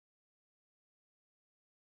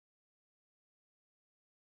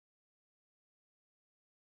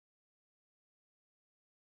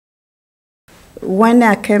When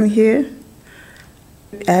I came here,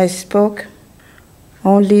 I spoke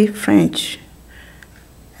only French.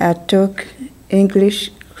 I took English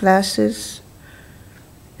classes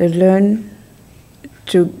to learn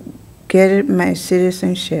to get my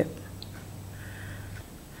citizenship.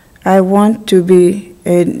 I want to be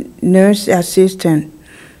a nurse assistant.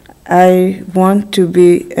 I want to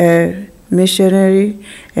be a missionary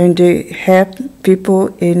and help people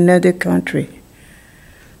in another country.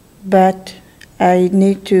 But I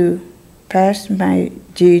need to pass my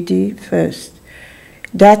GED first.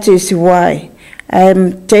 That is why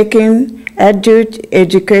I'm taking adult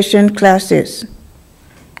education classes.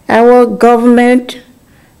 Our government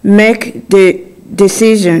make the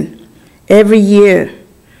decision every year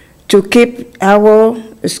to keep our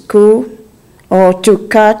school or to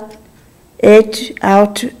cut it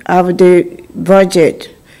out of the budget.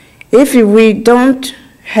 If we don't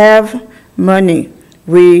have money,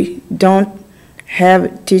 we don't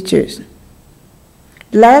have teachers.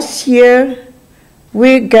 Last year,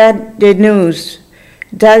 we got the news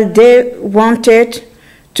that they wanted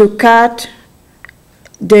to cut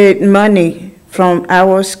the money from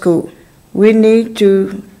our school. We need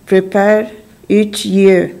to prepare each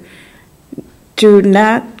year to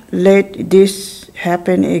not let this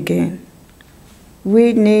happen again.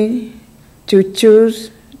 We need to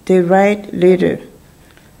choose the right leader.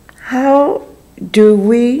 How do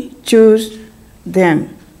we choose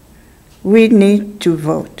them? We need to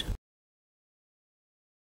vote.